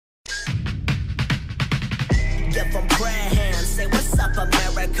give them prayer hands. Say what's up,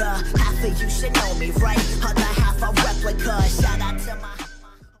 America. Half of you should know me, right? Other half a replica. Shout out to my...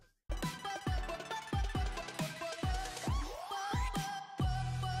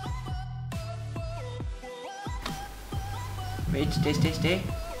 Wait, stay.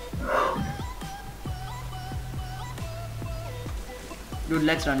 Dude,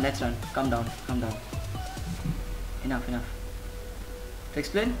 let's run. Calm down. Enough. To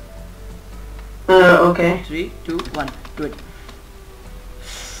explain? Okay. 3, 2, 1, do it.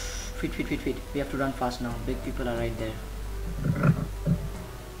 Feet. We have to run fast now. Big people are right there.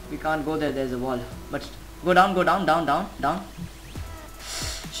 We can't go there, there's a wall. But go down.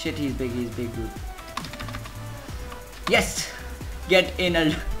 Shit, he's big, dude. Yes! Get in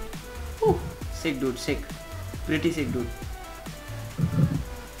a... Whew. Sick, dude, sick. Pretty sick, dude.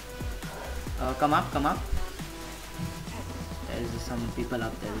 Come up. There's some people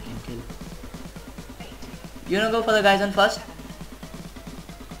up there we can kill. You wanna go for the guys on first?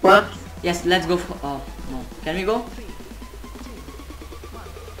 What? Yes, let's go for... Oh, no. Can we go?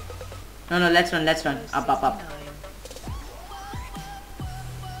 No, let's run. Up.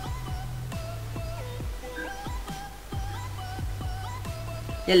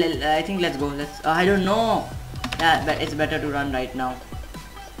 Yeah, I think let's go. I don't know. Yeah, but it's better to run right now.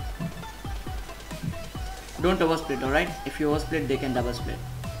 Don't oversplit, alright? If you oversplit, they can double split.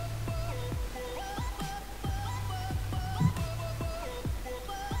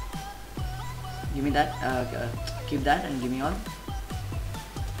 Give me that. Keep that and give me all.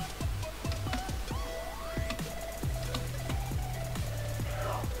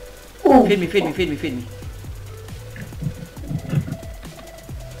 Oh. Feed me. Feed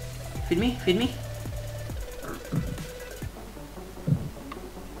me.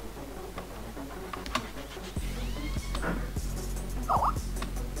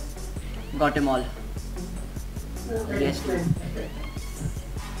 Got him all. Yes.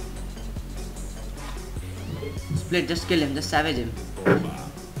 Split, just kill him, just savage him.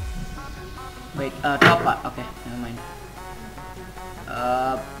 Wait, top part. Okay, never mind.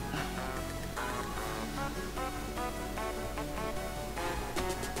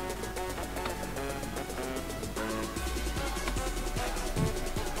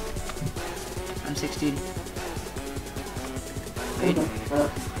 I'm 16. Wait.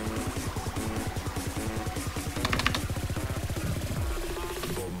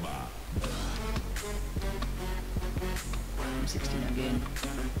 I'm 16 again.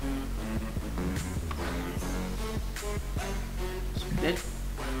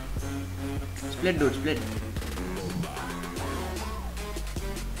 Split, dude, split.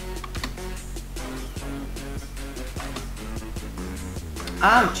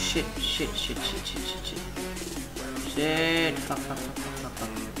 Ouch! Shit. Fuck.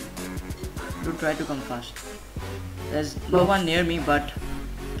 Dude, try to come fast. There's no one near me, but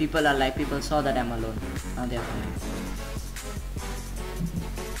people are like, people saw that I'm alone. Now they are coming.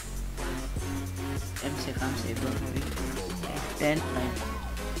 I'm safe, don't worry. 10, 9.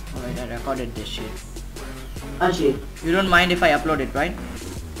 Alright, I recorded this shit. Actually. You don't mind if I upload it, right?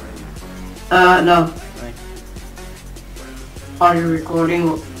 No. Right. Are you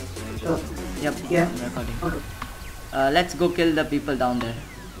recording? Sure. Yep, Yeah. I'm recording. Okay. Let's go kill the people down there.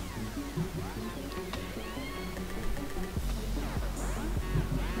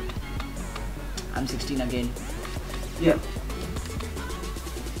 I'm 16 again. Yeah.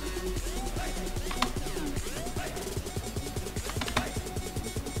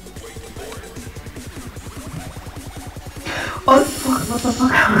 Oh fuck, what the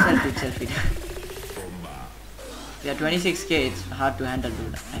fuck? Selfie. Yeah, 26k, it's hard to handle,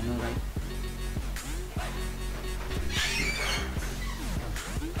 dude. I know, right?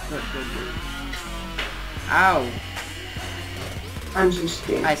 Good. Ow! I'm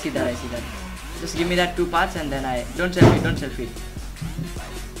 16. I see that. Just give me that 2 parts and then I... Don't selfie.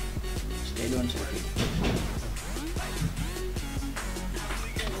 Stay, don't selfie.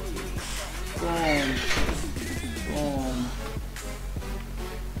 Boom.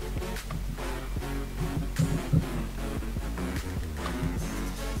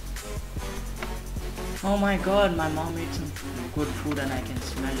 Oh my god, my mom made some good food and I can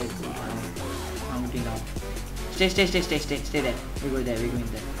smell it. I'm hungry now. Stay there. We go there.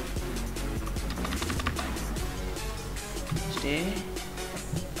 Stay.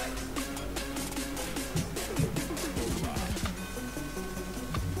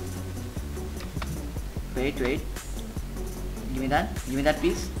 Wait. Give me that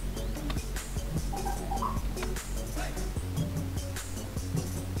piece.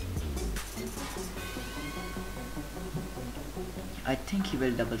 I think he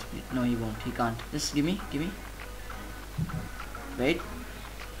will double split. No, he won't. He can't. Just give me. Wait.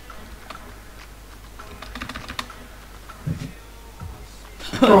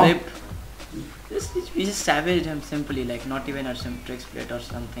 Rip. We just savaged him simply, like not even a trick split or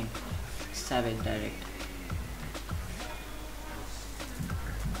something. Savage direct.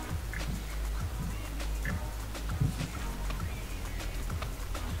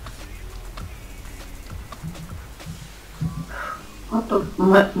 What the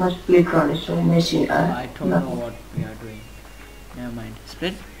my split run is so messy. I don't know what we are doing. Never mind.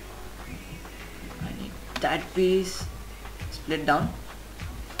 Split. I need that piece. Split down.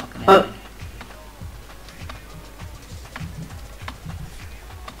 Okay, never mind.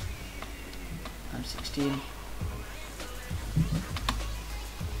 I'm 16.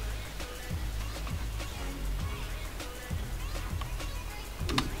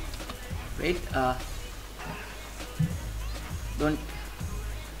 Wait, don't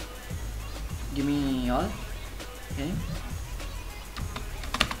give me all. Okay.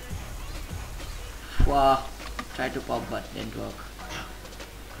 Wow, try to pop but didn't work.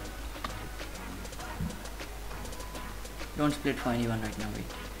 Don't split for anyone right now, wait.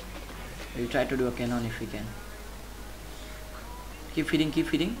 We'll try to do a cannon if we can. Keep feeding, keep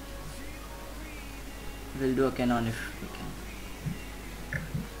feeding. We'll do a cannon if we can.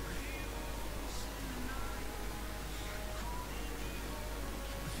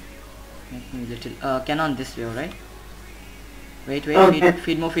 Make me little cannon this way, alright? Wait, Okay.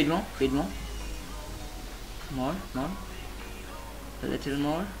 feed more. More. A little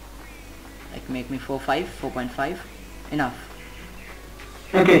more. Like make me 4.5. Enough.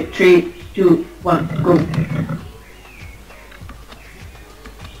 Okay, 3, 2, 1, go.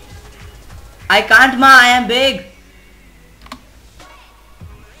 I can't, ma, I am big.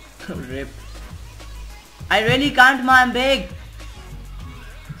 Rip. I really can't, ma, I'm big.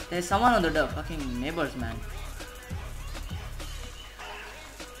 There's someone on the fucking neighbors, man.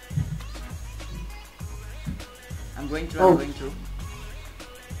 I'm going through.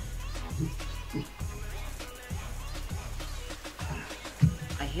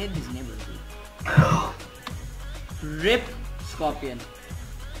 I hate these neighbors, dude. Rip Scorpion.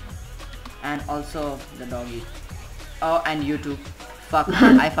 And also the doggy. Oh, and you too. Fuck,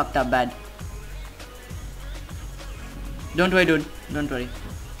 I fucked up bad. Don't worry, dude. Don't worry.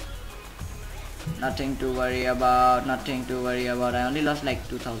 Nothing to worry about. I only lost like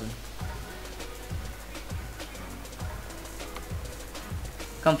 2,000.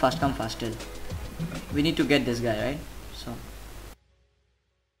 Come fast still. We need to get this guy, right?